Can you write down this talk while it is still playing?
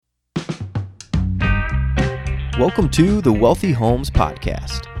Welcome to the Wealthy Homes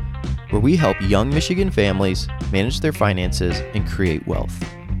Podcast, where we help young Michigan families manage their finances and create wealth.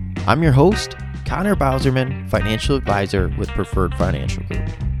 I'm your host, Connor Bowserman, financial advisor with Preferred Financial Group.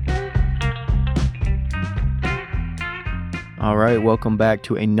 All right, welcome back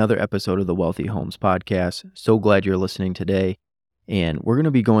to another episode of the Wealthy Homes Podcast. So glad you're listening today. And we're going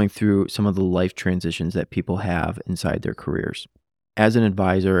to be going through some of the life transitions that people have inside their careers. As an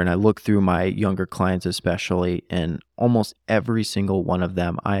advisor, and I look through my younger clients especially, and almost every single one of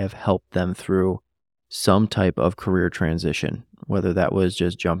them, I have helped them through some type of career transition, whether that was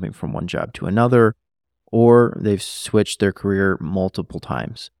just jumping from one job to another, or they've switched their career multiple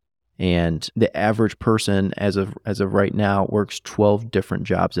times. And the average person, as of right now, works 12 different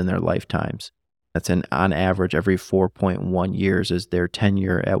jobs in their lifetimes. That's on average, every 4.1 years is their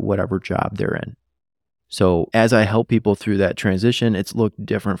tenure at whatever job they're in. So as I help people through that transition, it's looked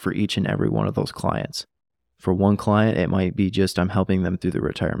different for each and every one of those clients. For one client, it might be just I'm helping them through the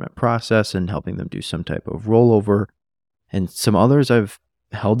retirement process and helping them do some type of rollover. And some others, I've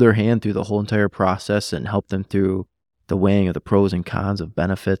held their hand through the whole entire process and helped them through the weighing of the pros and cons of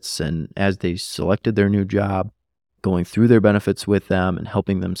benefits. And as they selected their new job, going through their benefits with them and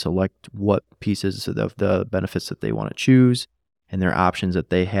helping them select what pieces of the benefits that they want to choose and their options that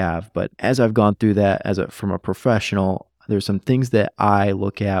they have. But as I've gone through that from a professional, there's some things that I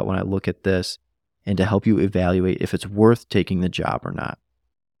look at when I look at this and to help you evaluate if it's worth taking the job or not.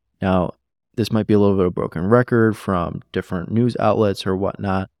 Now, this might be a little bit of a broken record from different news outlets or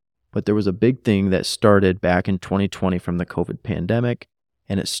whatnot, but there was a big thing that started back in 2020 from the COVID pandemic,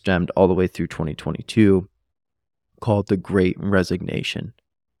 and it stemmed all the way through 2022, called the Great Resignation.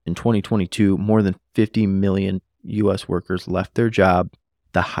 In 2022, more than 50 million U.S. workers left their job,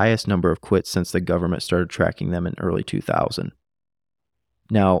 the highest number of quits since the government started tracking them in early 2000.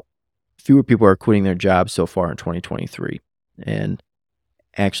 Now, fewer people are quitting their jobs so far in 2023, and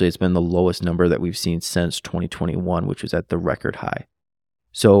actually it's been the lowest number that we've seen since 2021, which was at the record high.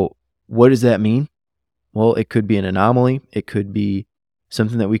 So what does that mean? Well, it could be an anomaly. It could be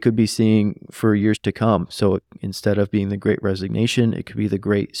something that we could be seeing for years to come. So instead of being the Great Resignation, it could be the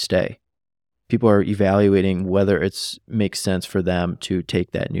Great Stay. People are evaluating whether it makes sense for them to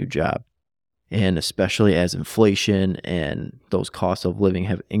take that new job. And especially as inflation and those costs of living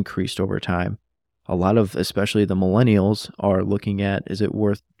have increased over time, a lot of, especially the millennials, are looking at, is it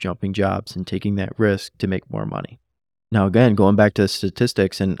worth jumping jobs and taking that risk to make more money? Now, again, going back to the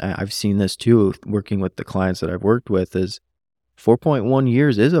statistics, and I've seen this too, working with the clients that I've worked with, is 4.1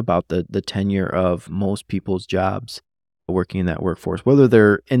 years is about the tenure of most people's jobs working in that workforce, whether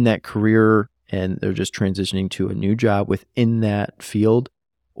they're in that career and they're just transitioning to a new job within that field,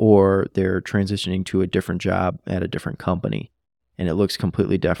 or they're transitioning to a different job at a different company. And it looks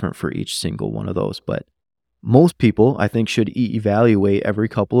completely different for each single one of those. But most people, I think, should evaluate every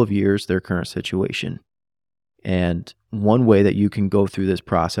couple of years their current situation. And one way that you can go through this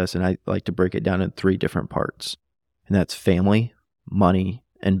process, and I like to break it down in 3 different parts, and that's family, money,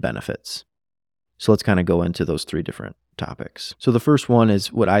 and benefits. So let's kind of go into those 3 different topics. So the first one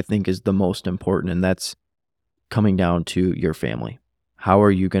is what I think is the most important, and that's coming down to your family. How are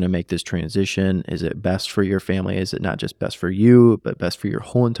you going to make this transition? Is it best for your family? Is it not just best for you, but best for your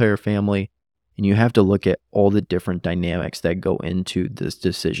whole entire family? And you have to look at all the different dynamics that go into this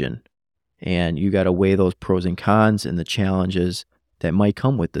decision. And you got to weigh those pros and cons and the challenges that might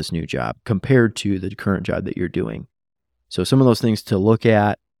come with this new job compared to the current job that you're doing. So some of those things to look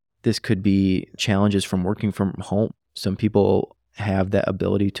at, this could be challenges from working from home. Some people have that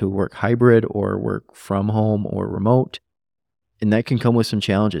ability to work hybrid or work from home or remote. And that can come with some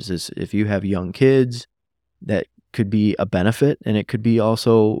challenges. If you have young kids, that could be a benefit, and it could be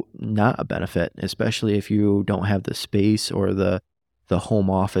also not a benefit, especially if you don't have the space or the home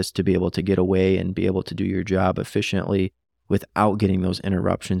office to be able to get away and be able to do your job efficiently without getting those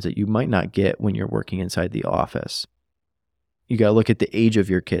interruptions that you might not get when you're working inside the office. You got to look at the age of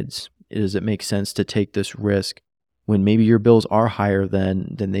your kids. Does it make sense to take this risk when maybe your bills are higher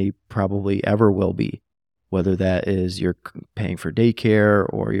than they probably ever will be? Whether that is you're paying for daycare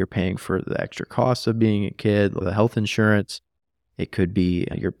or you're paying for the extra costs of being a kid, the health insurance. It could be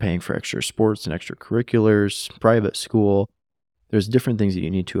you're paying for extra sports and extracurriculars, private school. There's different things that you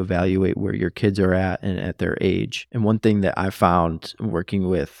need to evaluate where your kids are at and at their age. And one thing that I found working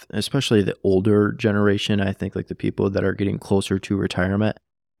with, especially the older generation, I think like the people that are getting closer to retirement,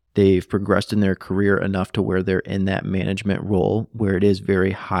 they've progressed in their career enough to where they're in that management role where it is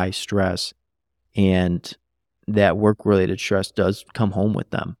very high stress. And that work-related stress does come home with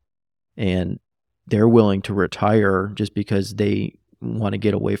them. And they're willing to retire just because they want to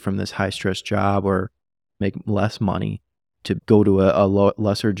get away from this high-stress job, or make less money, to go to a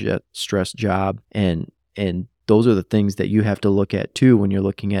lesser stress job. And those are the things that you have to look at too when you're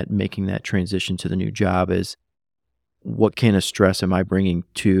looking at making that transition to the new job is, what kind of stress am I bringing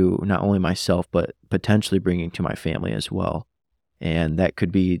to not only myself, but potentially bringing to my family as well? And that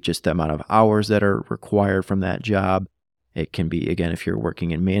could be just the amount of hours that are required from that job. It can be, again, if you're working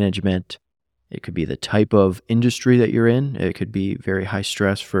in management, it could be the type of industry that you're in. It could be very high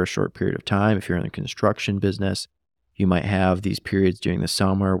stress for a short period of time. If you're in the construction business, you might have these periods during the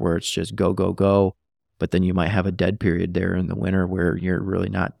summer where it's just go, go, go. But then you might have a dead period there in the winter where you're really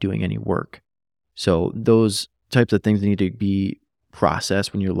not doing any work. So those types of things need to be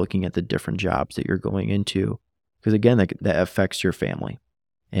processed when you're looking at the different jobs that you're going into. Because again, that affects your family.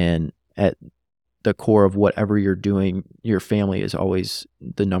 And at the core of whatever you're doing, your family is always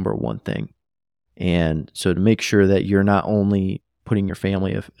the number one thing. And so to make sure that you're not only putting your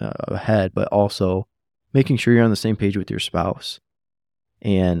family ahead, but also making sure you're on the same page with your spouse.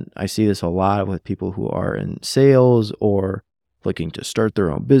 And I see this a lot with people who are in sales or looking to start their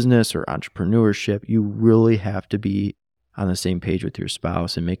own business or entrepreneurship. You really have to be on the same page with your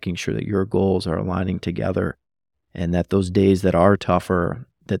spouse and making sure that your goals are aligning together, and that those days that are tougher,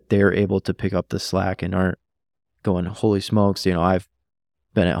 that they're able to pick up the slack and aren't going, holy smokes, I've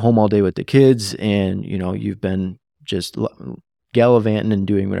been at home all day with the kids, and, you've been just gallivanting and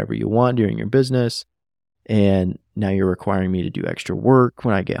doing whatever you want during your business, and now you're requiring me to do extra work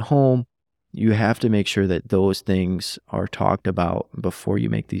when I get home. You have to make sure that those things are talked about before you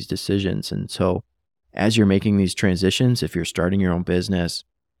make these decisions. And so as you're making these transitions, if you're starting your own business,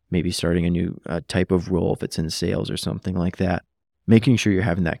 maybe starting a new type of role, if it's in sales or something like that, making sure you're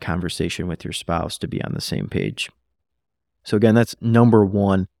having that conversation with your spouse to be on the same page. So again, that's number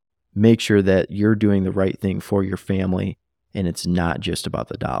one. Make sure that you're doing the right thing for your family, and it's not just about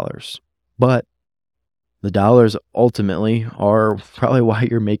the dollars. But the dollars ultimately are probably why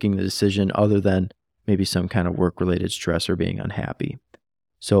you're making the decision, other than maybe some kind of work-related stress or being unhappy.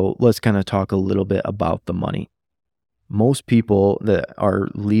 So let's kind of talk a little bit about the money. Most people that are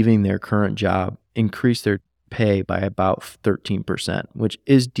leaving their current job increase their pay by about 13%, which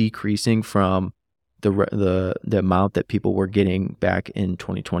is decreasing from the amount that people were getting back in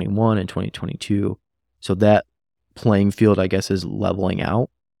 2021 and 2022. So that playing field, I guess, is leveling out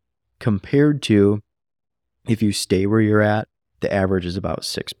compared to if you stay where you're at, the average is about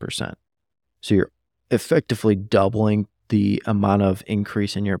 6%. So you're effectively doubling the amount of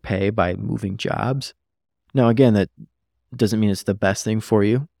increase in your pay by moving jobs. Now, again, that doesn't mean it's the best thing for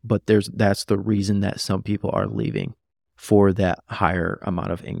you, but that's the reason that some people are leaving, for that higher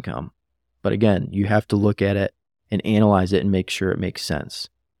amount of income. But again, you have to look at it and analyze it and make sure it makes sense.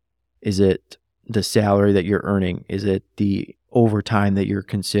 Is it the salary that you're earning? Is it the overtime that you're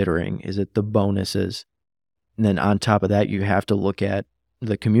considering? Is it the bonuses? And then on top of that, you have to look at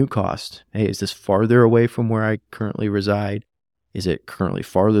the commute cost. Hey, is this farther away from where I currently reside? Is it currently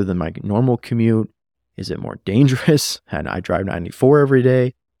farther than my normal commute? Is it more dangerous? And I drive 94 every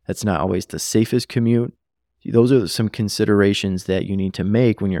day. That's not always the safest commute. Those are some considerations that you need to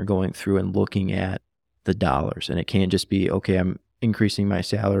make when you're going through and looking at the dollars. And it can't just be, okay, I'm increasing my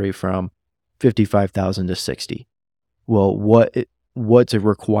salary from $55,000 to $60,000. Well, what's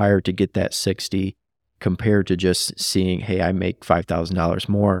required to get that $60,000 compared to just seeing, hey, I make $5,000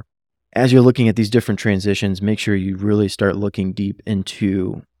 more? As you're looking at these different transitions, make sure you really start looking deep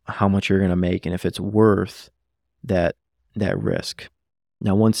into how much you're going to make and if it's worth that risk.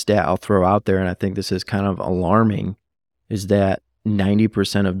 Now, one stat I'll throw out there, and I think this is kind of alarming, is that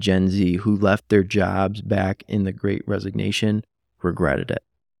 90% of Gen Z who left their jobs back in the Great Resignation regretted it.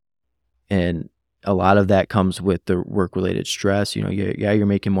 And a lot of that comes with the work-related stress. You're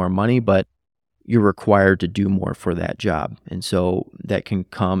making more money, but you're required to do more for that job. And so that can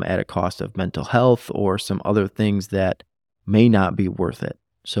come at a cost of mental health or some other things that may not be worth it.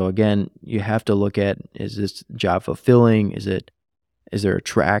 So again, you have to look at, is this job fulfilling? Is there a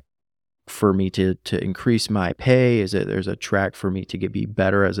track for me to increase my pay? There's a track for me to be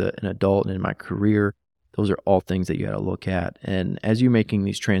better as an adult and in my career? Those are all things that you got to look at. And as you're making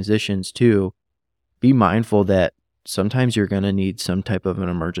these transitions too, be mindful that sometimes you're going to need some type of an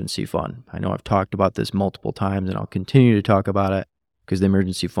emergency fund. I know I've talked about this multiple times, and I'll continue to talk about it because the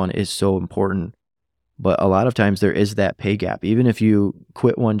emergency fund is so important. But a lot of times there is that pay gap. Even if you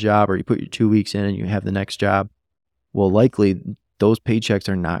quit one job or you put your 2 weeks in and you have the next job, well, likely those paychecks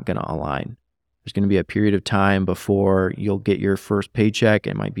are not going to align. There's going to be a period of time before you'll get your first paycheck.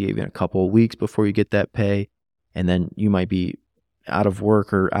 It might be even a couple of weeks before you get that pay. And then you might be out of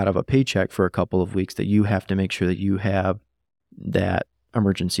work or out of a paycheck for a couple of weeks, that you have to make sure that you have that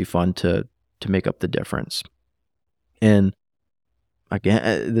emergency fund to to make up the difference. And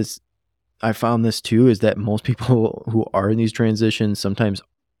again, I found this too, is that most people who are in these transitions sometimes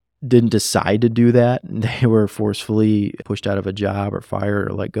didn't decide to do that. They were forcefully pushed out of a job or fired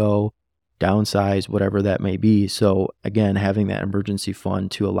or let go, downsized, whatever that may be. So again, having that emergency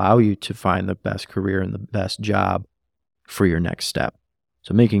fund to allow you to find the best career and the best job for your next step.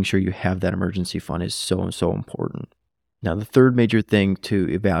 So making sure you have that emergency fund is so important. Now, the third major thing to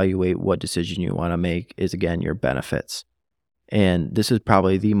evaluate what decision you want to make is, again, your benefits. And this is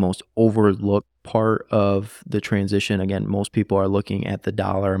probably the most overlooked part of the transition. Again, most people are looking at the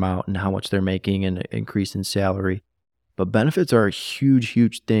dollar amount and how much they're making and an increase in salary. But benefits are a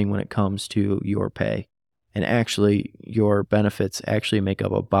huge thing when it comes to your pay. And actually, your benefits actually make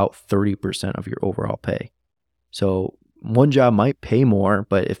up about 30% of your overall pay. So one job might pay more,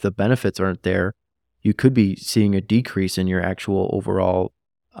 but if the benefits aren't there, you could be seeing a decrease in your actual overall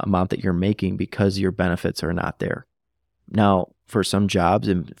amount that you're making because your benefits are not there. Now, for some jobs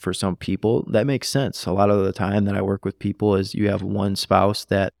and for some people, that makes sense. A lot of the time that I work with people is you have one spouse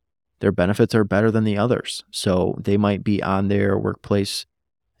that their benefits are better than the others. So they might be on their workplace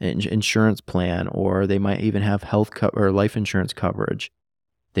insurance plan, or they might even have health or life insurance coverage.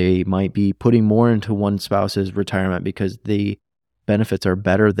 They might be putting more into one spouse's retirement because the benefits are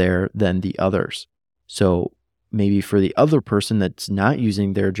better there than the others. So maybe for the other person that's not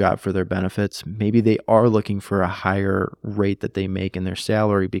using their job for their benefits, maybe they are looking for a higher rate that they make in their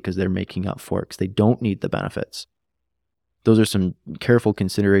salary because they're making up for it because they don't need the benefits. Those are some careful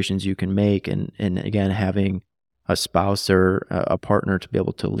considerations you can make. And again, having a spouse or a partner to be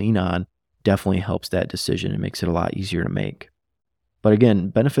able to lean on definitely helps that decision and makes it a lot easier to make. But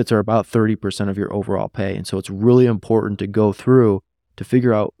again, benefits are about 30% of your overall pay. And so it's really important to go through to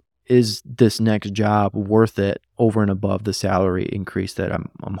figure out, is this next job worth it over and above the salary increase that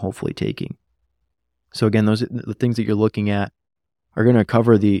I'm hopefully taking? So again, the things that you're looking at are going to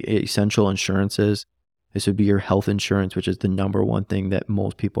cover the essential insurances. This would be your health insurance, which is the number one thing that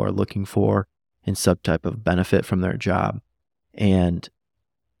most people are looking for in some type of benefit from their job. And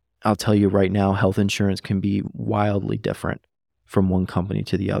I'll tell you right now, health insurance can be wildly different from one company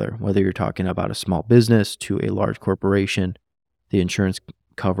to the other. Whether you're talking about a small business to a large corporation, the insurance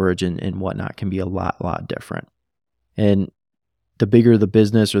coverage and whatnot can be a lot different. And the bigger the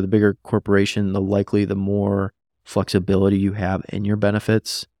business or the bigger corporation, the more flexibility you have in your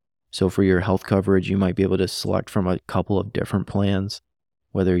benefits. So for your health coverage, you might be able to select from a couple of different plans,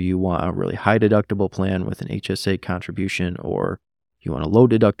 whether you want a really high deductible plan with an HSA contribution, or you want a low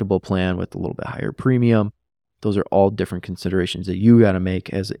deductible plan with a little bit higher premium. Those are all different considerations that you got to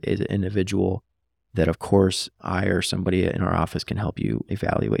make as an individual that, of course, I or somebody in our office can help you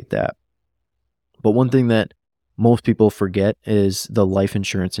evaluate that. But one thing that most people forget is the life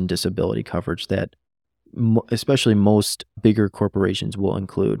insurance and disability coverage that especially most bigger corporations will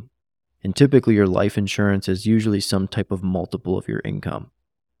include. And typically your life insurance is usually some type of multiple of your income.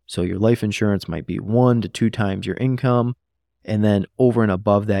 So your life insurance might be 1 to 2 times your income. And then over and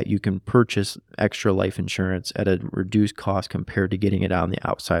above that, you can purchase extra life insurance at a reduced cost compared to getting it on the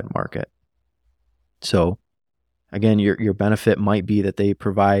outside market. So again, your benefit might be that they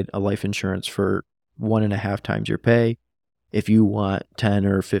provide a life insurance for 1.5 times your pay. If you want 10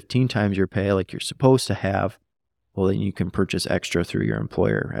 or 15 times your pay like you're supposed to have, well, then you can purchase extra through your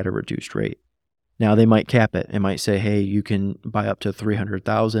employer at a reduced rate. Now they might cap it. It might say, hey, you can buy up to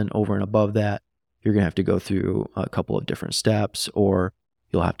 $300,000. Over and above that, you're going to have to go through a couple of different steps, or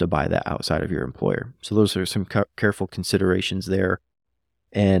you'll have to buy that outside of your employer. So those are some careful considerations there.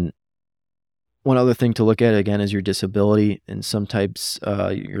 And one other thing to look at, again, is your disability. And some types,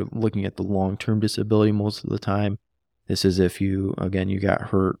 you're looking at the long-term disability most of the time. This is if you got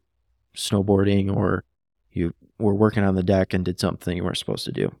hurt snowboarding, or you were working on the deck and did something you weren't supposed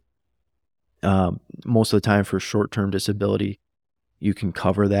to do. Most of the time for short-term disability, you can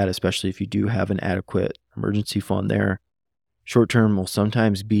cover that, especially if you do have an adequate emergency fund there. Short-term will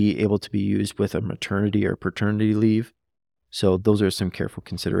sometimes be able to be used with a maternity or paternity leave. So those are some careful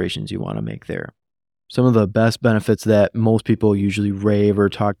considerations you want to make there. Some of the best benefits that most people usually rave or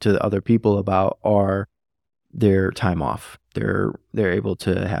talk to other people about are their time off. They're able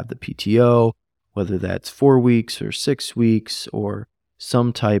to have the PTO, whether that's 4 weeks or 6 weeks, or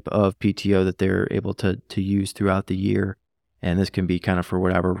some type of PTO that they're able to use throughout the year. And this can be kind of for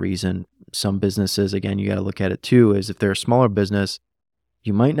whatever reason. Some businesses, again, you got to look at it too, is if they're a smaller business,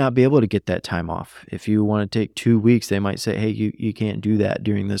 you might not be able to get that time off. If you want to take 2 weeks, they might say, hey, you can't do that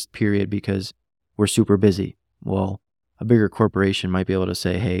during this period because we're super busy. Well, a bigger corporation might be able to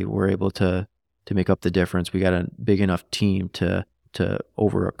say, hey, we're able to make up the difference. We got a big enough team to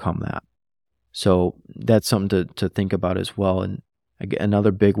overcome that. So that's something to think about as well. And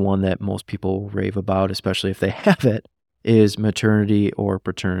another big one that most people rave about, especially if they have it, is maternity or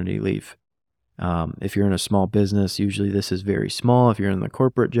paternity leave. If you're in a small business, usually this is very small. If you're in the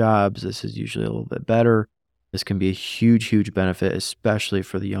corporate jobs, this is usually a little bit better. This can be a huge, huge benefit, especially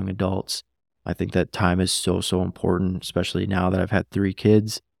for the young adults. I think that time is so, so important, especially now that I've had 3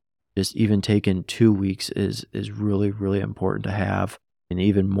 kids. Just even taking 2 weeks is really, really important to have, and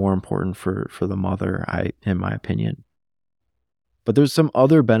even more important for the mother, in my opinion. But there's some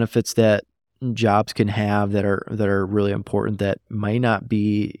other benefits that jobs can have that are really important that might not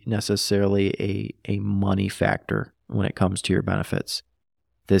be necessarily a money factor when it comes to your benefits.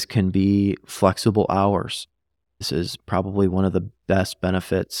 This can be flexible hours. This is probably one of the best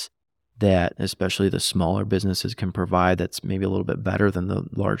benefits that especially the smaller businesses can provide, that's maybe a little bit better than the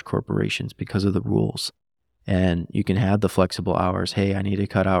large corporations because of the rules. And you can have the flexible hours. Hey, I need to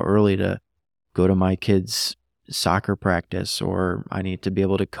cut out early to go to my kids' soccer practice, or I need to be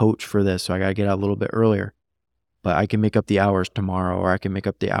able to coach for this, so I got to get out a little bit earlier. But I can make up the hours tomorrow, or I can make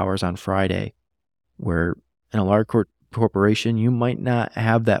up the hours on Friday. Where in a large corporation, you might not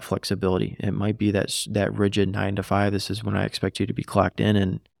have that flexibility. It might be that rigid 9 to 5. This is when I expect you to be clocked in,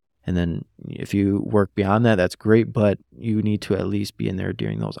 and then if you work beyond that, that's great, but you need to at least be in there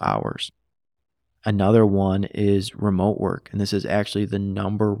during those hours. Another one is remote work. And this is actually the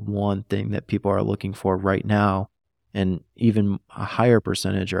number one thing that people are looking for right now. And even a higher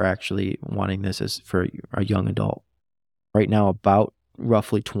percentage are actually wanting this as for a young adult. Right now, about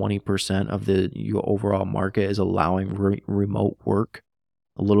roughly 20% of the overall market is allowing remote work.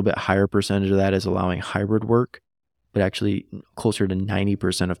 A little bit higher percentage of that is allowing hybrid work. But actually, closer to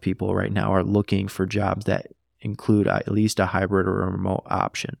 90% of people right now are looking for jobs that include at least a hybrid or a remote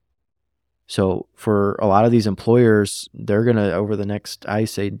option. So for a lot of these employers, they're going to, over the next, I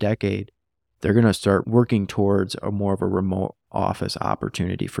say, decade, they're going to start working towards a more of a remote office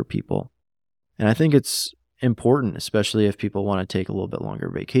opportunity for people. And I think it's important, especially if people want to take a little bit longer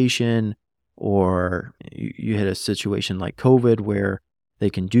vacation, or you hit a situation like COVID where they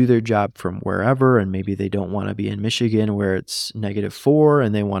can do their job from wherever, and maybe they don't want to be in Michigan where it's -4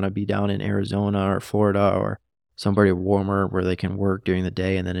 and they want to be down in Arizona or Florida or somewhere warmer where they can work during the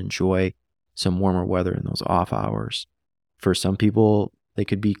day and then enjoy some warmer weather in those off hours. For some people, they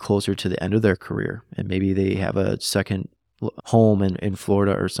could be closer to the end of their career, and maybe they have a second home in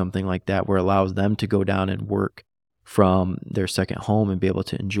Florida or something like that, where it allows them to go down and work from their second home and be able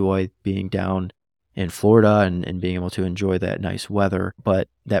to enjoy being down in Florida and being able to enjoy that nice weather. But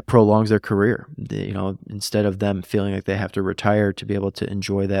that prolongs their career. Instead of them feeling like they have to retire to be able to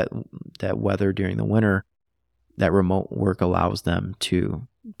enjoy that weather during the winter, that remote work allows them to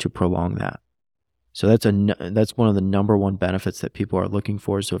prolong that. So that's one of the number one benefits that people are looking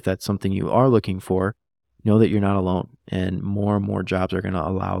for. So if that's something you are looking for, know that you're not alone, and more jobs are going to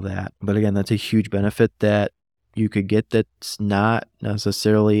allow that. But again, that's a huge benefit that you could get that's not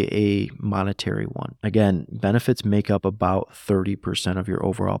necessarily a monetary one. Again, benefits make up about 30% of your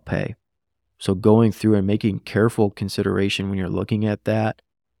overall pay. So going through and making careful consideration when you're looking at that.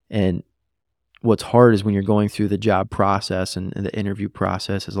 And what's hard is when you're going through the job process and the interview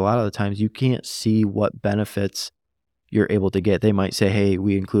process, is a lot of the times you can't see what benefits you're able to get. They might say, hey,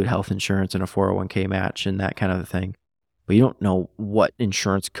 we include health insurance and a 401k match and that kind of thing. But you don't know what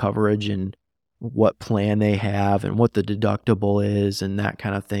insurance coverage and what plan they have and what the deductible is and that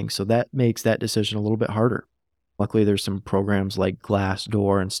kind of thing. So that makes that decision a little bit harder. Luckily, there's some programs like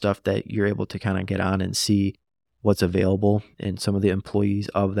Glassdoor and stuff that you're able to kind of get on and see what's available, and some of the employees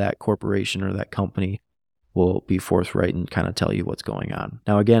of that corporation or that company will be forthright and kind of tell you what's going on.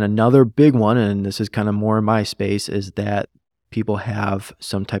 Now, again, another big one, and this is kind of more in my space, is that people have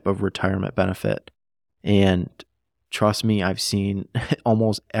some type of retirement benefit. And trust me, I've seen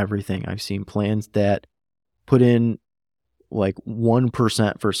almost everything. I've seen plans that put in like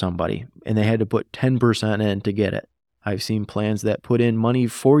 1% for somebody, and they had to put 10% in to get it. I've seen plans that put in money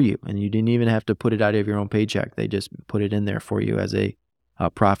for you, and you didn't even have to put it out of your own paycheck. They just put it in there for you as a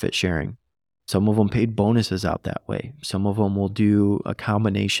profit sharing. Some of them paid bonuses out that way. Some of them will do a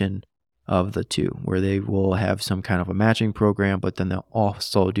combination of the two, where they will have some kind of a matching program, but then they'll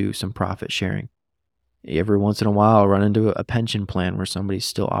also do some profit sharing. Every once in a while, I'll run into a pension plan where somebody's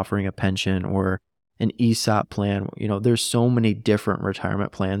still offering a pension, or an ESOP plan. There's so many different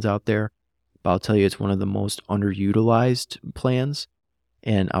retirement plans out there. But I'll tell you, it's one of the most underutilized plans,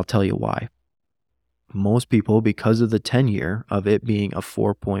 and I'll tell you why. Most people, because of the tenure of it being a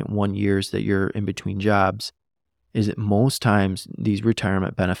 4.1 years that you're in between jobs, is that most times these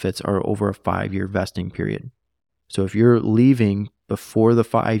retirement benefits are over a 5-year vesting period. So if you're leaving before the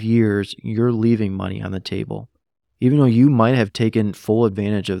 5 years, you're leaving money on the table. Even though you might have taken full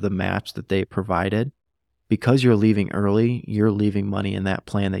advantage of the match that they provided, because you're leaving early, you're leaving money in that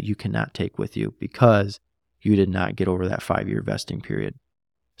plan that you cannot take with you because you did not get over that 5-year vesting period.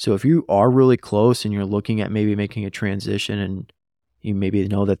 So if you are really close and you're looking at maybe making a transition and you maybe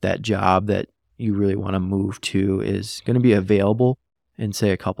know that that job that you really want to move to is going to be available in,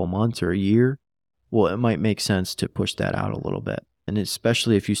 say, a couple months or a year, well, it might make sense to push that out a little bit. And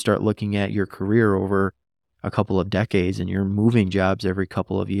especially if you start looking at your career over a couple of decades and you're moving jobs every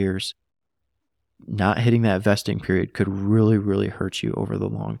couple of years, not hitting that vesting period could really, really hurt you over the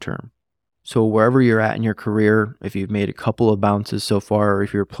long term. So wherever you're at in your career, if you've made a couple of bounces so far, or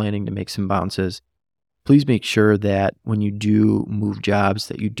if you're planning to make some bounces, please make sure that when you do move jobs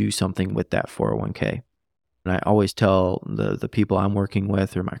that you do something with that 401k. And I always tell the people I'm working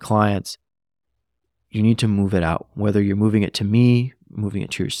with or my clients, you need to move it out. Whether you're moving it to me, moving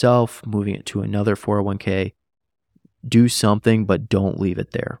it to yourself, moving it to another 401k, do something, but don't leave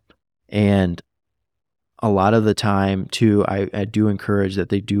it there. And a lot of the time, too, I do encourage that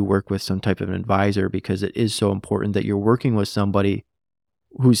they do work with some type of an advisor because it is so important that you're working with somebody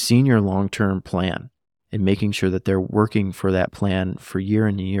who's seen your long-term plan and making sure that they're working for that plan for year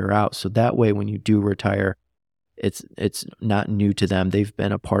in and year out. So that way, when you do retire, it's not new to them. They've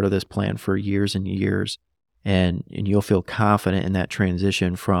been a part of this plan for years and years, and you'll feel confident in that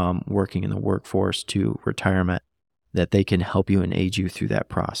transition from working in the workforce to retirement that they can help you and aid you through that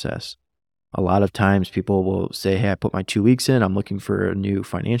process. A lot of times people will say, hey, I put my 2 weeks in, I'm looking for a new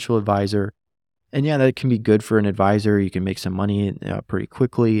financial advisor. And yeah, that can be good for an advisor. You can make some money pretty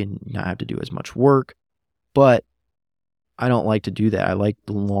quickly and not have to do as much work. But I don't like to do that. I like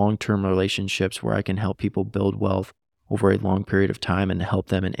the long-term relationships where I can help people build wealth over a long period of time and help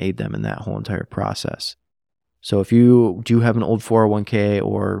them and aid them in that whole entire process. So if you do have an old 401k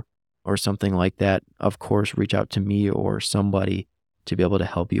or something like that, of course, reach out to me or somebody to be able to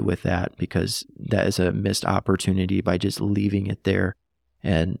help you with that, because that is a missed opportunity by just leaving it there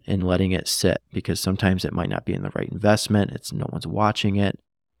and letting it sit, because sometimes it might not be in the right investment. It's no one's watching it.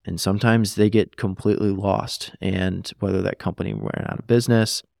 And sometimes they get completely lost. And whether that company went out of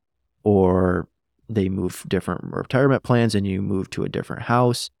business or they move different retirement plans and you move to a different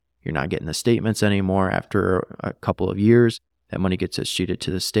house, you're not getting the statements anymore. After a couple of years, that money gets escheated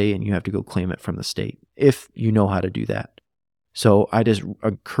to the state and you have to go claim it from the state if you know how to do that. So I just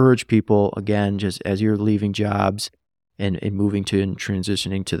encourage people, again, just as you're leaving jobs and moving to and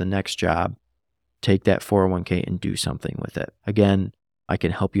transitioning to the next job, take that 401k and do something with it. Again, I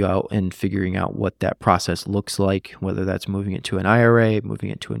can help you out in figuring out what that process looks like, whether that's moving it to an IRA, moving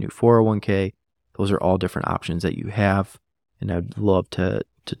it to a new 401k. Those are all different options that you have, and I'd love to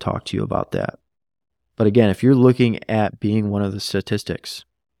talk to you about that. But again, if you're looking at being one of the statistics,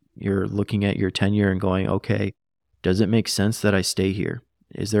 you're looking at your tenure and going, okay, does it make sense that I stay here?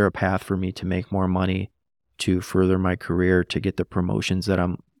 Is there a path for me to make more money, to further my career, to get the promotions that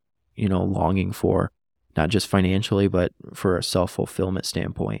I'm, longing for, not just financially, but for a self-fulfillment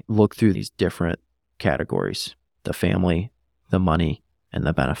standpoint? Look through these different categories: the family, the money, and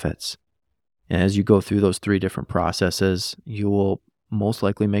the benefits. And as you go through those 3 different processes, you will most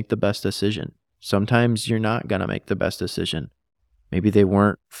likely make the best decision. Sometimes you're not going to make the best decision. Maybe they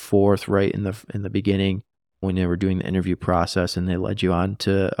weren't forthright in the beginning when they were doing the interview process and they led you on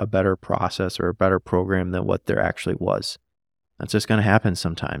to a better process or a better program than what there actually was. That's just going to happen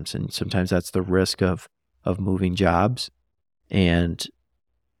sometimes. And sometimes that's the risk of moving jobs. And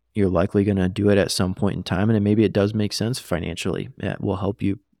you're likely going to do it at some point in time. And maybe it does make sense financially. It will help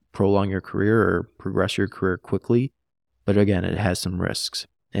you prolong your career or progress your career quickly. But again, it has some risks.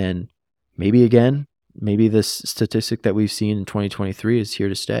 And maybe this statistic that we've seen in 2023 is here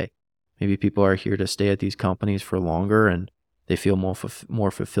to stay. Maybe people are here to stay at these companies for longer and they feel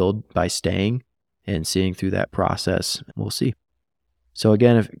more fulfilled by staying and seeing through that process. We'll see. So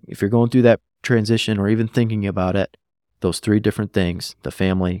again, if you're going through that transition or even thinking about it, those 3 different things: the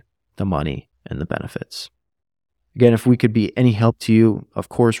family, the money, and the benefits. Again, if we could be any help to you, of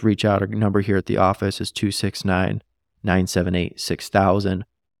course, reach out. Our number here at the office is 269-978-6000,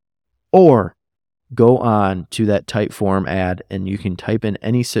 or go on to that Typeform ad and you can type in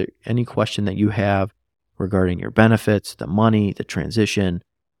any question that you have regarding your benefits, the money, the transition,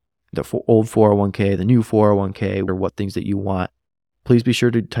 the old 401k, the new 401k, or what things that you want. Please be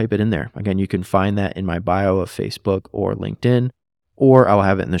sure to type it in there. Again, you can find that in my bio of Facebook or LinkedIn, or I'll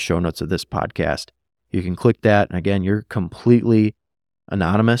have it in the show notes of this podcast. You can click that. And again, you're completely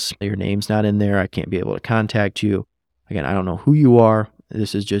anonymous. Your name's not in there. I can't be able to contact you. Again, I don't know who you are.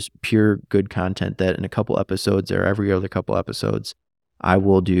 This is just pure good content that in a couple episodes or every other couple episodes, I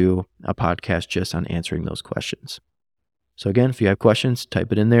will do a podcast just on answering those questions. So again, if you have questions,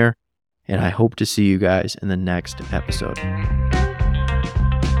 type it in there, and I hope to see you guys in the next episode.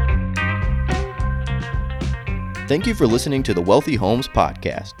 Thank you for listening to the Wealthy Homes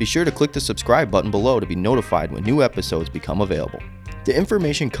Podcast. Be sure to click the subscribe button below to be notified when new episodes become available. The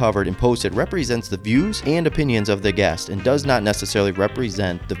information covered and posted represents the views and opinions of the guest and does not necessarily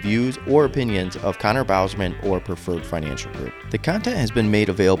represent the views or opinions of Connor Bauserman or Preferred Financial Group. The content has been made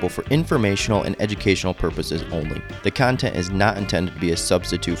available for informational and educational purposes only. The content is not intended to be a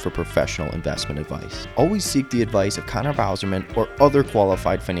substitute for professional investment advice. Always seek the advice of Connor Bauserman or other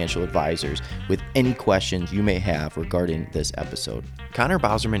qualified financial advisors with any questions you may have regarding this episode. Connor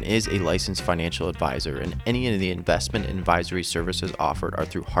Bauserman is a licensed financial advisor, and any of the investment and advisory services offered are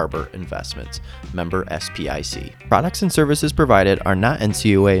through Harbor Investments, member SPIC. Products and services provided are not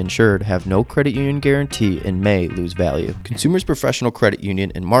NCUA insured, have no credit union guarantee, and may lose value. Consumers Professional Credit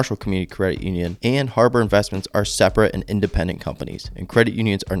Union and Marshall Community Credit Union and Harbor Investments are separate and independent companies, and credit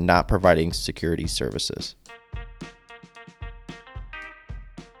unions are not providing securities services.